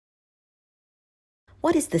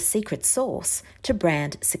What is the secret sauce to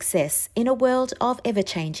brand success in a world of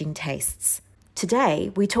ever-changing tastes?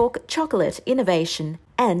 Today, we talk chocolate innovation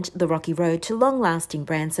and the rocky road to long-lasting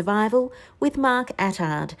brand survival with Mark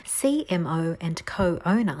Attard, CMO and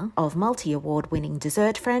co-owner of multi-award-winning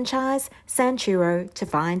dessert franchise San Churro, to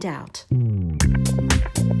find out.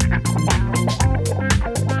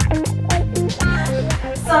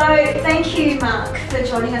 So, thank you, Mark, for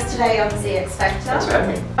joining us today on the X Factor. Thanks for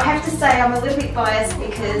having me. I have to say I'm a little bit biased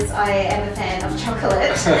because I am a fan of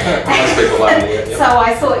chocolate. Most people love it, yeah. So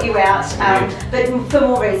I sought you out, but for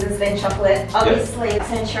more reasons than chocolate. Obviously,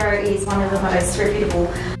 San Churro is one of the most reputable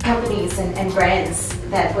companies and brands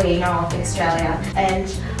that we know of in Australia. And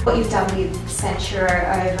what you've done with San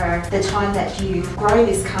Churro over the time that you've grown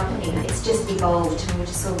this company, it's just evolved, and we're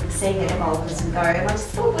just sort of seeing it evolve as we go. And I just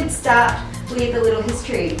thought we'd start with a little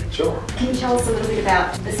history. Sure. Can you tell us a little bit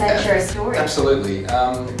about the San Churro story? Absolutely.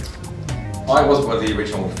 I wasn't one of the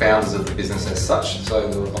original founders of the business as such, so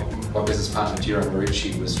my business partner Giro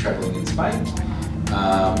Marucci was travelling in Spain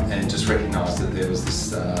and just recognised that there was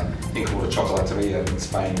this thing called a chocolateria in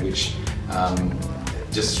Spain which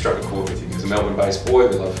just struck a chord with him. He was a Melbourne-based boy,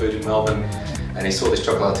 we love food in Melbourne, and he saw this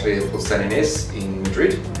chocolateria called San Inés in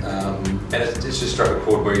Madrid, and it just struck a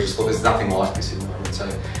chord where he just thought there's nothing like this in the world. So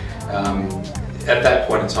at that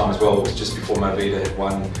point in time as well, it was just before Movida had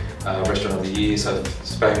won Restaurant of the Year, so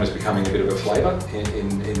Spain was becoming a bit of a flavour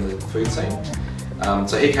in the food scene.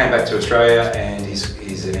 So he came back to Australia, and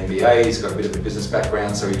he's an MBA, he's got a bit of a business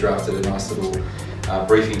background, so he drafted a nice little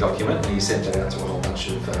briefing document, and he sent that out to a whole bunch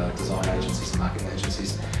of design agencies and marketing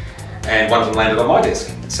agencies, and one of them landed on my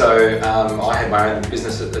desk. So I had my own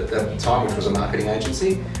business at the time, which was a marketing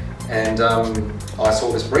agency, and I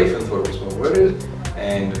saw this brief and thought it was well worded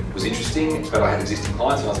and it was interesting, but I had existing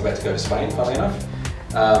clients and I was about to go to Spain, funnily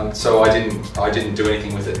enough. So I didn't do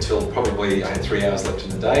anything with it until probably I had 3 hours left in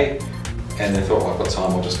the day, and then thought, well, I've got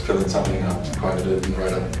time, I'll just fill in something, and I quoted it and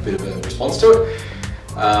wrote a bit of a response to it.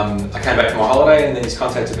 I came back from my holiday, and then he's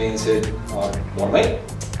contacted me and said, I want to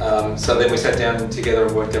meet. So then we sat down together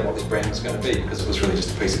and worked out what this brand was going to be, because it was really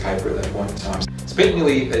just a piece of paper at that point in time. Spent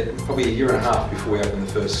nearly probably a year and a half before we opened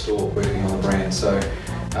the first store working on the brand, so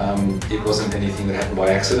it wasn't anything that happened by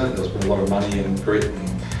accident. There's been a lot of money and grit and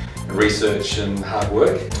research and hard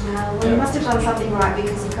work. Well, you must have done something right,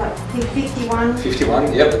 because you've got, I think,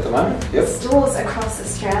 51, yep, at the moment, yep. Stores across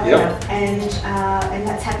Australia, yep. And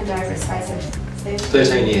that's happened over a space of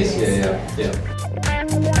 13 years, yeah.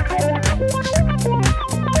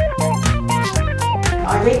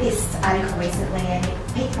 I read this article recently and it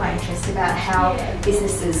piqued my interest about how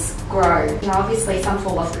businesses grow. You know, obviously some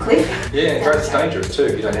fall off the cliff. Yeah, growth's dangerous too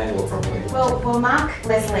if you don't handle it properly. Well, Mark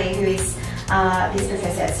Leslie, who is this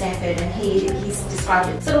professor at Stanford, and he's described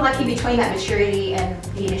it sort of like in between that maturity and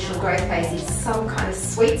the initial growth phase is some kind of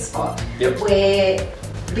sweet spot where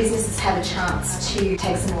businesses have a chance to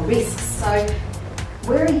take some more risks. So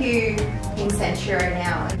where are you in San Churro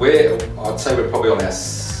now? I'd say we're probably on our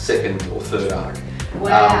second or third arc.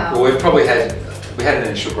 Wow. Well, we had an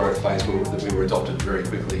initial growth phase that we were adopted very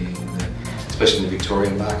quickly, especially in the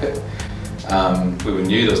Victorian market. We were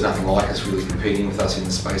new, there was nothing like us really competing with us in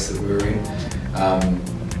the space that we were in.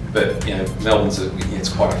 But you know, Melbourne's it's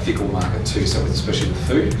quite a fickle market too, so especially with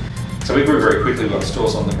food. So we grew very quickly, we got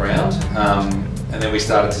stores on the ground, and then we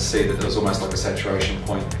started to see that there was almost like a saturation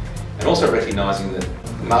point, and also recognising that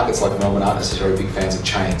markets like Melbourne aren't necessarily big fans of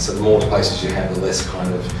chains, so the more places you have, the less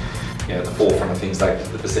kind of, you know, at the forefront of things,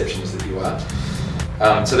 the perception is that you are.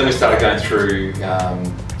 So then we started going through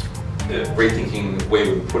rethinking where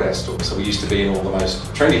we would put our stores. So we used to be in all the most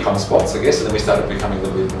trendy kind of spots, I guess, and then we started becoming a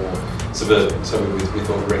little bit more suburban. So we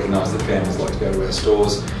thought we recognised that families like to go to our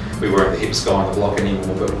stores. We weren't the hip guy on the block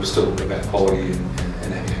anymore, but we were still about quality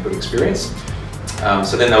and having a good experience.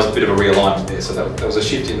 So then there was a bit of a realignment there. So that was a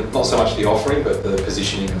shift in not so much the offering, but the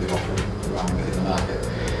positioning of the offering within the market.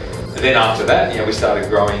 And then after that, you know, we started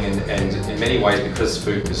growing, and in many ways, because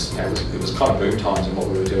food was, you know, it was kind of boom times in what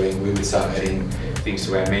we were doing, we would start adding things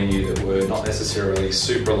to our menu that were not necessarily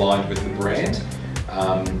super aligned with the brand,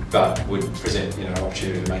 but would present, you know, an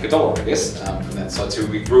opportunity to make $1, I guess, from that side. So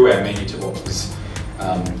we grew our menu to what was,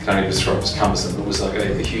 can only describe as cumbersome, but was like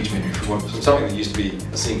a huge menu. From something that used to be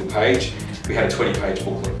a single page, we had a 20-page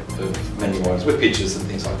booklet of menu items with pictures and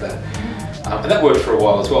things like that. And that worked for a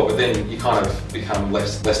while as well, but then you kind of become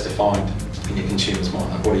less defined in your consumer's mind.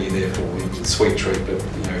 Like, what are you there for? It's a sweet treat, but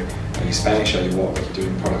you know, are you Spanish? Are you what? Like, you're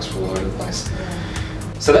doing products all over the place.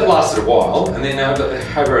 So that lasted a while, and then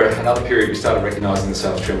over another period we started recognising the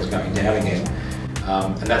sales trend was going down again,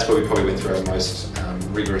 and that's where we probably went through our most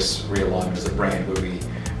rigorous realignment as a brand, where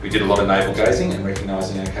we we did a lot of navel gazing and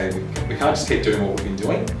recognising, okay, we can't just keep doing what we've been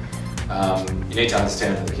doing. You need to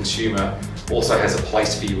understand that the consumer also has a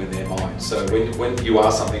place for you in their mind. So when you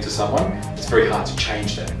are something to someone, it's very hard to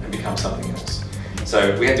change that and become something else.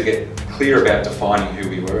 So we had to get clear about defining who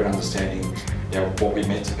we were and understanding, you know, what we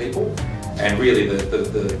meant to people. And really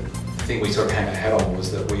the thing we sort of hang our hat on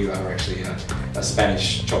was that we are actually a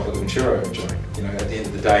Spanish chocolate and churro joint. You know, at the end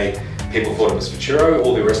of the day, people thought it was for churro.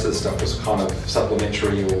 All the rest of the stuff was kind of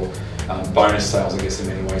supplementary or bonus sales, I guess, in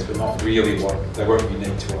many ways, but not really they weren't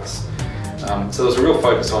unique to us. So there was a real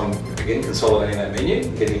focus on, again, consolidating that menu,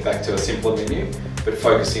 getting it back to a simpler menu, but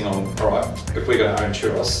focusing on, all right, if we're going to own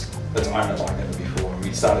churros, let's own it like never before. And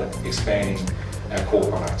we started expanding our core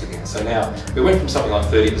product again. So now we went from something like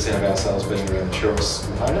 30% of our sales being around the churros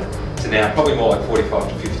component to now probably more like 45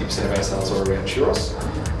 to 50% of our sales are around churros.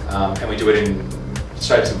 And we do it in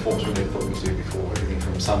shapes and forms we never thought we'd do before. Everything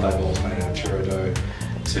from sundae bowls made out of churro dough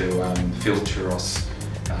to filled churros,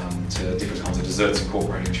 to different kinds of desserts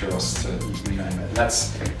incorporating churros, to you name it. And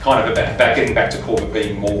that's kind of about getting back to core, but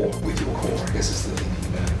being more with your core, I guess is the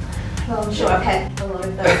thinking about it. Well, I'm sure I've had a lot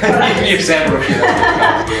of those products. You've sampled a few.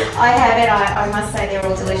 I have, and I must say they're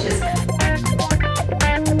all delicious.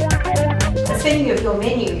 Speaking of your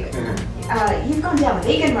menu, you've gone down the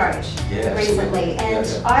vegan road recently, and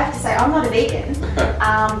I have to say I'm not a vegan, but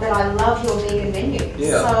I love your vegan menu.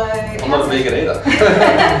 Yeah, so I'm not a vegan either.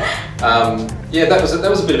 Yeah, that was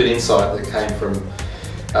a bit of an insight that came from.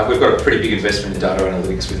 We've got a pretty big investment in data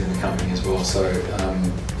analytics within the company as well. So,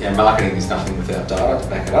 yeah, marketing is nothing without data to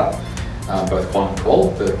back it up, both quant and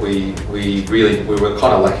qual. But we were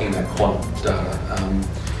kind of lacking that quant data.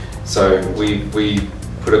 So we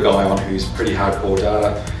put a guy on who's pretty hardcore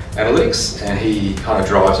data analytics, and he kind of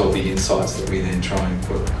drives all the insights that we then try and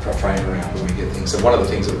put a frame around when we get things. And one of the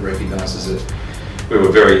things that we recognised is that we were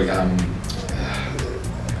very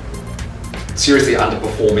seriously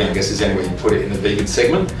underperforming, I guess is the only way you put it, in the vegan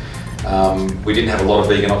segment. We didn't have a lot of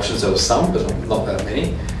vegan options. There was some, but not that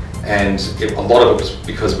many. And a lot of it was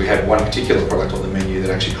because we had one particular product on the menu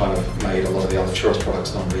that actually kind of made a lot of the other churros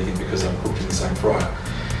products non-vegan because they were cooked in the same fryer.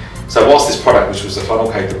 So whilst this product, which was the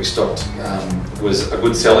funnel cake that we stocked, was a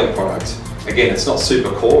good selling product, again, it's not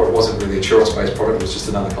super core. It wasn't really a churros-based product. It was just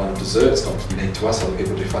another kind of dessert. It's not unique to us. Other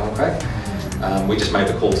people do funnel cake. We just made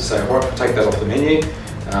the call to say, all right, take that off the menu.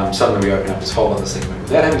 Suddenly we open up this whole other segment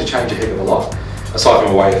without having to change a heck of a lot, aside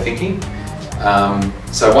from a way of thinking.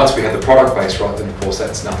 So once we had the product base right, then of course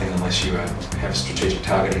that's nothing unless you have strategic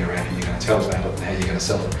targeting around who you're going to tell about it and how you're going to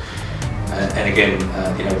sell it. And again,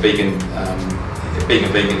 you know, being a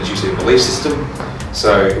vegan is usually a belief system,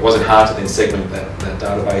 so it wasn't hard to then segment that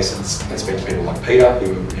database and speak to people like Peter,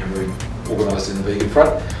 who are, you know, very organised in the vegan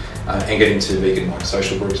front, and get into vegan like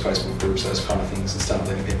social groups, Facebook groups, those kind of things, and start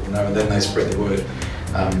letting people know, and then they spread the word.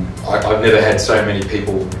 I've never had so many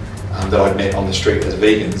people that I'd met on the street as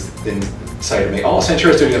vegans then say to me, oh, San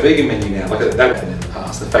Churro's doing a vegan menu now. Like that happened in the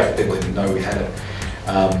past. The fact that people didn't know we had it.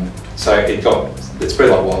 So it spread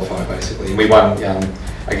like wildfire basically. And we won,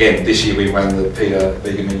 again, this year we won the Peter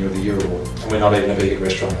Vegan Menu of the Year award. And we're not even a vegan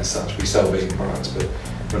restaurant as such. We sell vegan products, but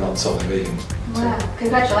we're not solely vegan. Wow,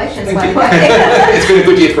 congratulations, Thank by you. the way. It's been a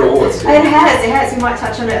good year for awards. Yeah. It has. We might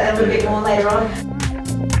touch on it a little bit more later on.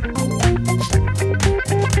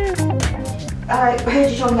 I heard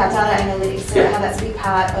you talking about data analytics, so how that's a big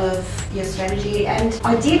part of your strategy, and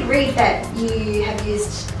I did read that you have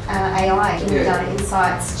used AI in your data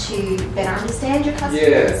insights to better understand your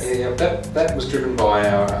customers. Yeah. That was driven by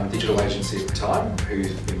our digital agency at the time,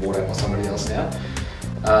 who's been bought out by somebody else now.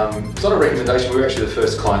 It's not a recommendation. We were actually the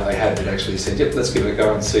first client they had that actually said, yep, let's give it a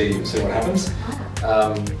go and see what happens.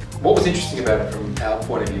 What was interesting about it from our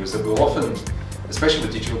point of view is that we'll often, especially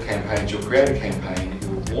with digital campaigns, you'll create a campaign,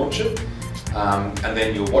 you'll launch it, and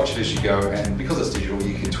then you'll watch it as you go, and because it's digital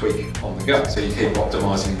you can tweak it on the go, so you keep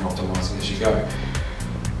optimising and optimising as you go.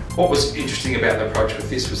 What was interesting about the approach with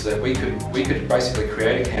this was that we could basically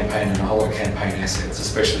create a campaign and a whole lot of campaign assets,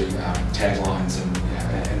 especially taglines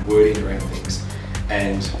and wording around things,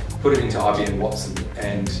 and put it into IBM Watson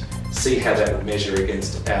and see how that would measure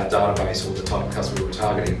against our database or the type of customer we were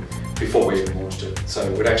targeting before we even launched it. So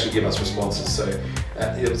it would actually give us responses. So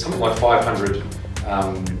it was something like 500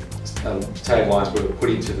 taglines were put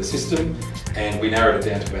into the system, and we narrowed it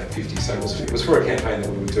down to about 50. So it was for a campaign that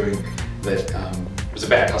we were doing that was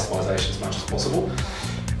about customization as much as possible.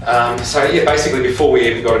 So yeah, basically before we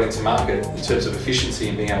even got it into market, in terms of efficiency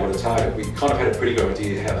and being able to target, we kind of had a pretty good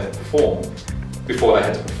idea how they'd perform before they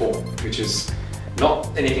had to perform, which is not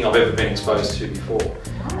anything I've ever been exposed to before.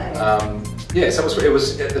 Yeah, so it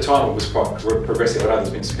was at the time it was quite progressive. I know there's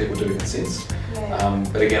been some people doing it since. Yeah.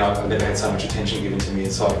 But again, I've never had so much attention given to me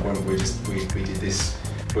inside when we did this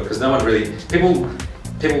work, because no one really, people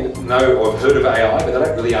know or have heard of AI, but they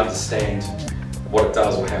don't really understand what it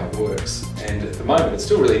does or how it works. And at the moment, it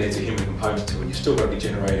still really needs a human component to it. You've still got to be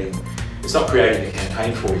generating, it's not creating a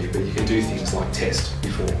campaign for you, but you can do things like test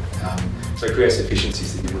before. So it creates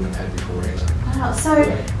efficiencies that you wouldn't have had before either. Wow, so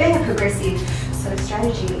being a progressive sort of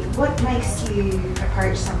strategy, what makes you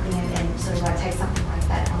approach something and sort of like take something like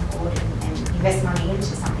that on board and invest money into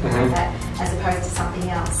something like that, as opposed to something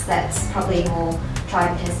else that's probably more tried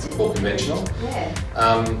and tested? More conventional. Yeah.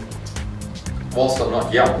 Whilst I'm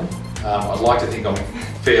not young, I'd like to think I'm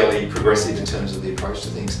fairly progressive in terms of the approach to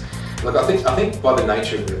things. Look, I think by the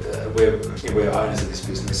nature of it, we're owners of this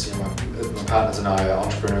business. You know, my partners and I are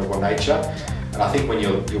entrepreneurial by nature, and I think when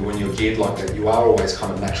you're geared like that, you are always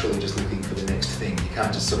kind of naturally just looking for the next thing. You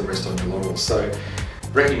can't just sort of rest on your laurels. So,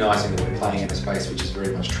 recognising that we're playing in a space which is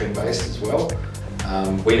very much trend-based as well,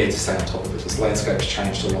 we need to stay on top of it. This landscape's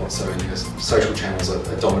changed a lot, so social channels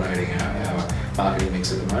are dominating our marketing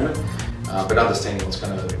mix at the moment. But understanding what's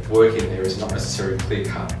going to work in there is not necessarily clear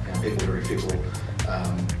cut. People are very fickle.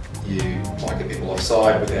 You might get people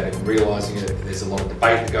offside without even realising it. There's a lot of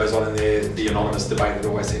debate that goes on in there, the anonymous debate that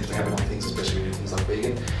always seems to happen on things, especially when you do things like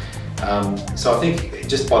vegan. So I think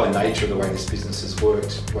just by the nature of the way this business has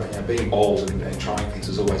worked, being bold and trying things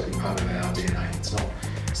has always been part of our DNA. It's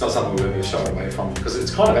not something we've ever shied away from, because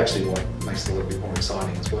it's kind of actually what makes it a little bit more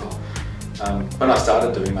exciting as well. When I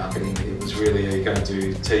started doing marketing, it was really, are you going to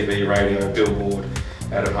do TV, radio, billboard,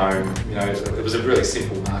 out of home? It was a really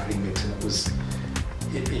simple marketing mix,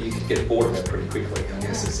 and you could get bored of that pretty quickly, I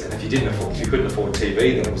guess. And if you couldn't afford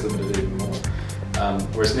TV, then it was limited even more.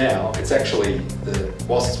 Whereas now, it's actually,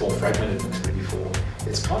 whilst it's more fragmented than ever before,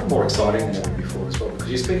 it's kind of more exciting than ever before as well, because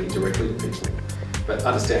you're speaking directly to people, but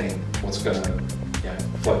understanding what's going to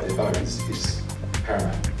float their boat is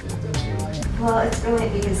paramount. Absolutely. Well, it's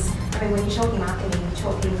brilliant because, when you're talking marketing, you're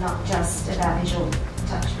talking not just about visual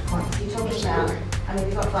touch points, you're talking about,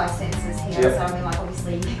 we've got 5 senses here, so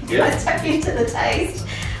obviously you guys tap into the taste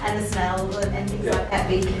and the smell and things like that,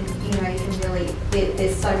 but you can really,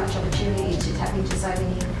 there's so much opportunity to tap into so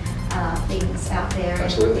many things out there.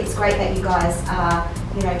 Absolutely. And it's great that you guys are,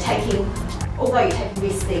 taking, although you're taking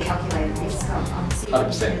risks, they're calculated risks on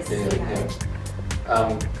 100%,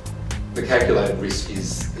 the calculated risk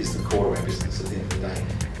is the core of our business at the end of the day.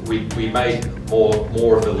 We made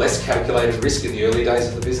more of the less calculated risk in the early days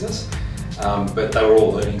of the business, but they were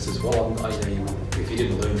all learnings as well. If you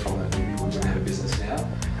didn't learn from it, you wouldn't have a business now.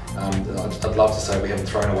 I'd love to say we haven't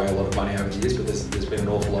thrown away a lot of money over the years, but there's been an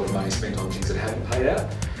awful lot of money spent on things that haven't paid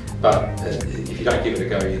out. But if you don't give it a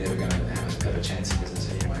go, you're never going to have a chance in business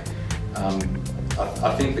anyway.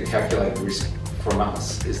 I think the calculated risk from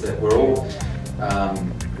us is that we're all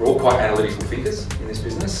quite analytical thinkers in this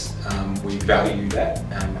business. We value that.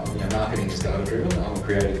 Marketing is data driven. I'm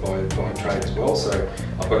creative by trade as well, so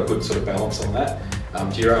I've got a good sort of balance on that.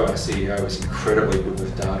 Giro, our CEO, is incredibly good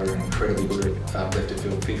with data and incredibly good at left of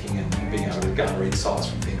field thinking and being able to garner insights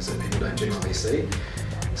from things that people don't generally see.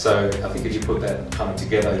 So I think if you put that kind of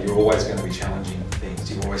together, you're always going to be challenging things.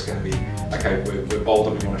 You're always going to be, okay, we're bold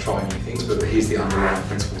and we want to try new things, but here's the underlying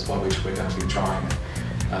principles by which we're going to be trying it.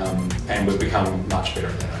 And we've become much better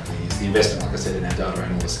at that over the years. The investment, like I said, in our data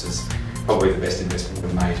analyst is probably the best investment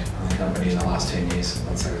we've made in the company in the last 10 years,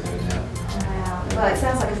 I'd say without a doubt. Wow. Well, it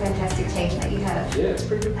sounds like a fantastic team that you have. Yeah, it's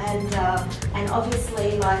pretty good. And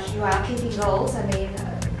obviously, you are keeping goals.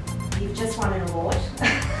 You've just won an award.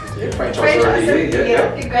 Yeah, franchise of the year.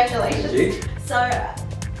 Yeah. Congratulations. Thank you. So,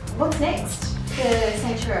 what's next for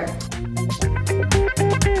San Churro?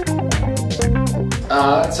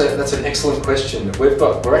 That's an excellent question.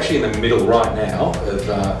 We're actually in the middle right now of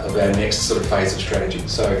our next sort of phase of strategy.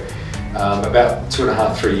 So about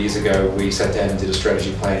 2.5, 3 years ago, we sat down and did a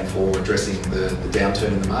strategy plan for addressing the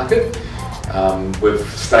downturn in the market. We've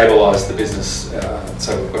stabilised the business,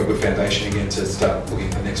 so we've got a good foundation again to start looking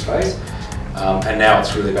at the next phase. And now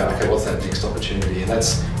it's really about, okay, what's that next opportunity? And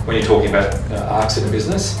that's when you're talking about arcs in a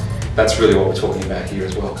business, that's really what we're talking about here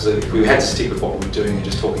as well. Because if we had to stick with what we were doing and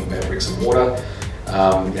just talking about bricks and mortar,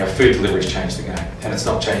 food delivery has changed the game, and it's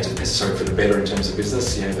not changed necessarily for the better in terms of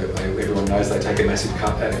business. Everyone knows they take a massive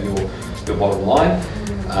cut out of your bottom line,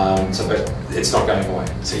 but it's not going away.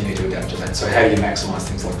 So you need to adapt to that. So how do you maximise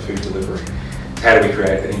things like food delivery? How do we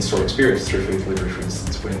create an in-store experience through food delivery, for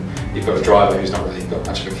instance, when you've got a driver who's not really got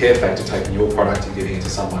much of a care factor taking your product and getting it to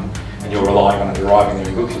someone, and you're relying on it arriving there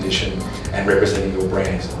in good condition and representing your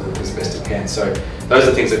brand as best it can. So those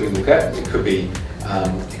are things that we look at. It could be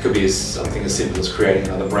something as simple as creating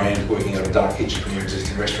another brand, working out a dark kitchen from your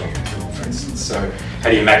existing restaurant, for instance. So how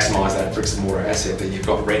do you maximise that bricks and mortar asset that you've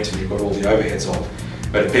got rent and you've got all the overheads of,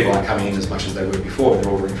 but if people aren't coming in as much as they were before,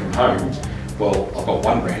 they're ordering from home, well, I've got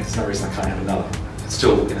one brand, there's no reason I can't have another. It's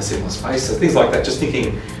still in a similar space. So things like that, just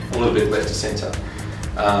thinking a little bit left to centre.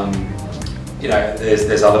 You know,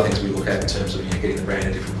 there's other things we look at in terms of, you know, getting the brand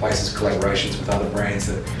in different places, collaborations with other brands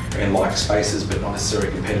that are in like spaces but not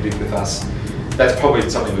necessarily competitive with us. That's probably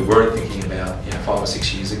something we weren't thinking about, you know, 5 or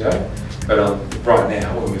 6 years ago. But right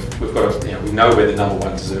now, we've got, you know, we know we're the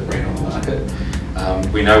 #1 dessert brand on the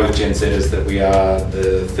market. We know with Gen Zers that we are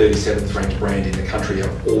the 37th ranked brand in the country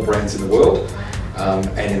of all brands in the world.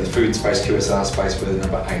 And in the food space, QSR space, we're the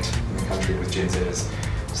 #8 in the country with Gen Zers.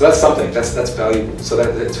 So that's something, that's valuable. So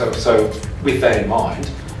with that in mind,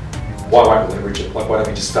 why won't we leverage it? Like, why don't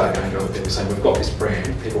we just start going to other people saying, we've got this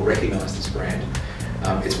brand, people recognise this brand,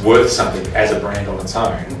 it's worth something as a brand on its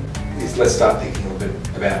own. Let's start thinking a little bit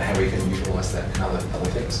about how we can utilise that in other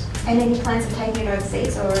things. And any plans of taking it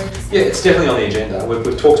overseas, or? Yeah, it's definitely on the agenda.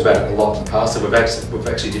 We've talked about it a lot in the past, and we've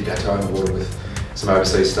actually dipped our toe in the water with some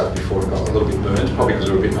overseas stuff before we got a little bit burned, probably because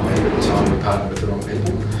we were a bit naive at the time. We partnered with the wrong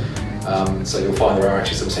people. So you'll find there are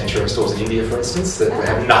actually some San Churro stores in India, for instance, that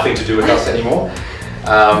have nothing to do with us anymore.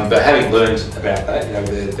 But having learned about that, you know,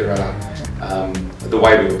 there are the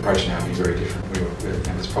way we were approaching it would be very different.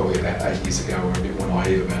 It was probably about 8 years ago. We were a bit more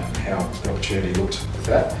naive about how the opportunity looked with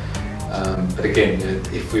that. But again,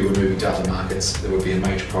 if we were moving to other markets, there would be a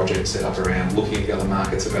major project set up around looking at the other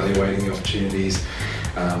markets, evaluating the opportunities.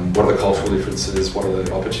 What are the cultural differences? What are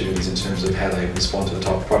the opportunities in terms of how they respond to the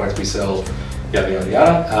type of products we sell? Yada yada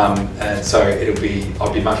yada. And so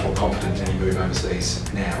I'd be much more confident in any move overseas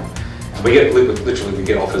now. And we get literally we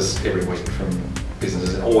get offers every week from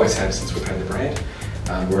businesses, and always have since we've had the brand.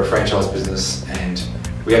 We're a franchise business, and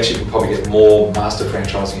we actually will probably get more master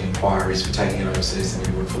franchising inquiries for taking it overseas than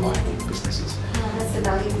we would for local businesses. Oh, that's the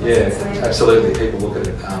value. Yeah, absolutely. People look at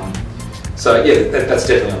it. So yeah, that's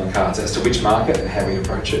definitely on the cards. As to which market and how we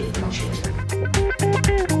approach it, I'm not sure yet.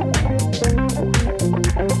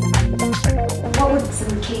 What would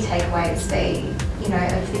some key takeaways be, you know,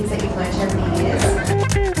 of things that you've learned over the years?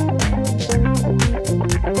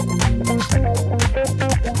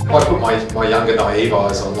 I put my younger naive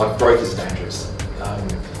eyes on, like, growth is dangerous.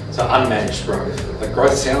 So unmanaged growth. Like,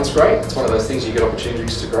 growth sounds great. It's one of those things you get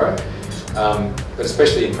opportunities to grow. But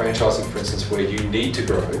especially in franchising, for instance, where you need to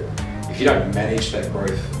grow, if you don't manage that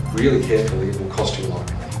growth really carefully, it will cost you a lot of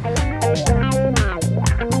money.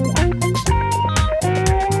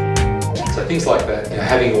 So things like that, you know,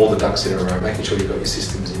 having all the ducks in a row, making sure you've got your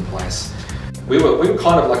systems in place. We were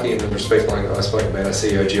kind of lucky in the respect, like I spoke about our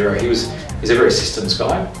CEO Jiro. He's a very systems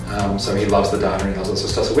guy, so he loves the data and he loves that sort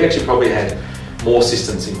of stuff. So we actually probably had more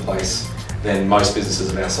systems in place than most businesses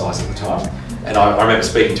of our size at the time. And I remember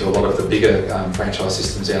speaking to a lot of the bigger franchise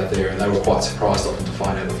systems out there, and they were quite surprised often to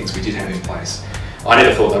find out the things we did have in place. I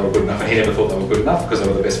never thought they were good enough, and he never thought they were good enough because they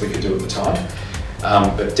were the best we could do at the time.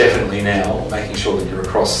 But definitely now, making sure that you're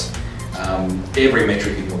across every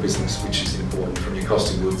metric in your business, which is important, from your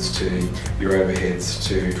cost of goods to your overheads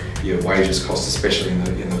to your wages costs, especially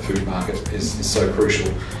in the food market, is so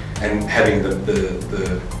crucial. And having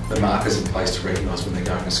the markers in place to recognise when they're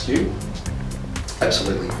going askew.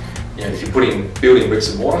 Absolutely. You know, if you're building bricks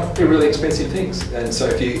and mortar, they're really expensive things. And so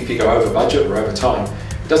if you go over budget or over time,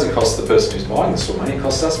 it doesn't cost the person who's buying the store money, it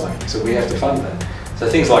costs us money. So we have to fund that. So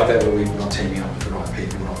things like that, where we're not teaming up with the right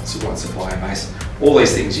people, not the right supplier base, all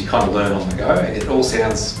these things you kind of learn on the go. It all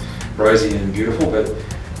sounds rosy and beautiful, but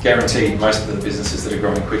guaranteed most of the businesses that are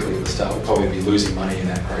growing quickly at the start will probably be losing money in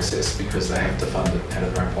that process because they have to fund it out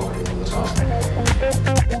of their own pocket a lot of the time.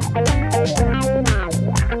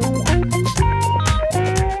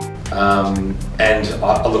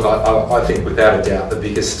 I think without a doubt the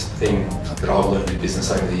biggest thing that I've learned in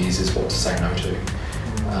business over the years is what to say no to.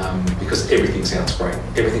 Because everything sounds great,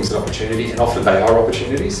 everything's an opportunity, and often they are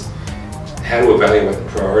opportunities. How to evaluate the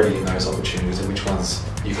priority in those opportunities and which ones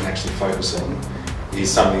you can actually focus on is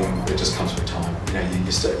something that just comes with time. You know,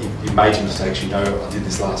 you made your mistakes. You know, I did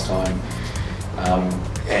this last time,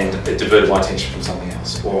 and it diverted my attention from something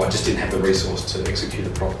else, or I just didn't have the resource to execute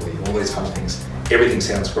it properly. All these kind of things. Everything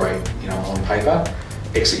sounds great, you know, on paper.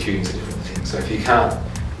 Executing is a different thing. So if you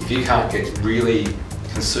can't get really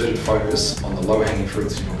concerted focus on the low-hanging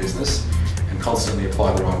fruits in your business and constantly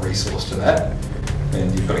apply the right resource to that,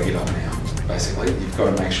 then you've got to get up now. Basically, you've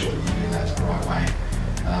got to make sure that you do that the right way,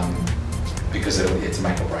 because it's a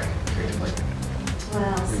make or break, effectively.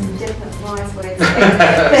 Wow, some definite wise words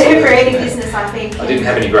there for any business, I think. I didn't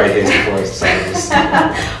have any grey hairs before I started this.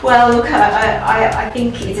 Well, look, I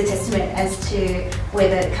think it's a testament as to where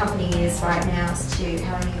the company is right now, as to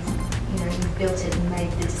how you've built it and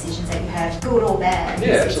made the decisions that you have, good or bad.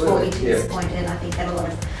 Yeah, it's brought you absolutely. to this point, and I think that a lot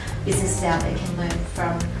of businesses out there can learn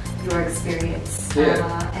from your experience.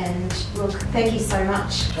 And look, thank you so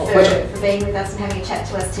much for being with us and having a chat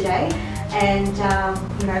to us today. And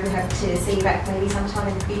we hope to see you back maybe sometime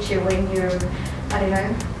in the future when you're, I don't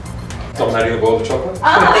know, dominating the world of chocolate.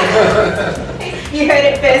 You heard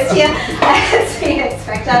it first here at the X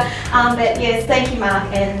Factor. But yes, thank you,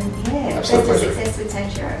 Mark, and best of success with San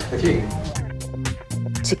Churro. Thank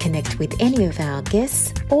you. To connect with any of our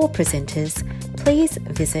guests or presenters, please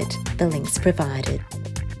visit the links provided.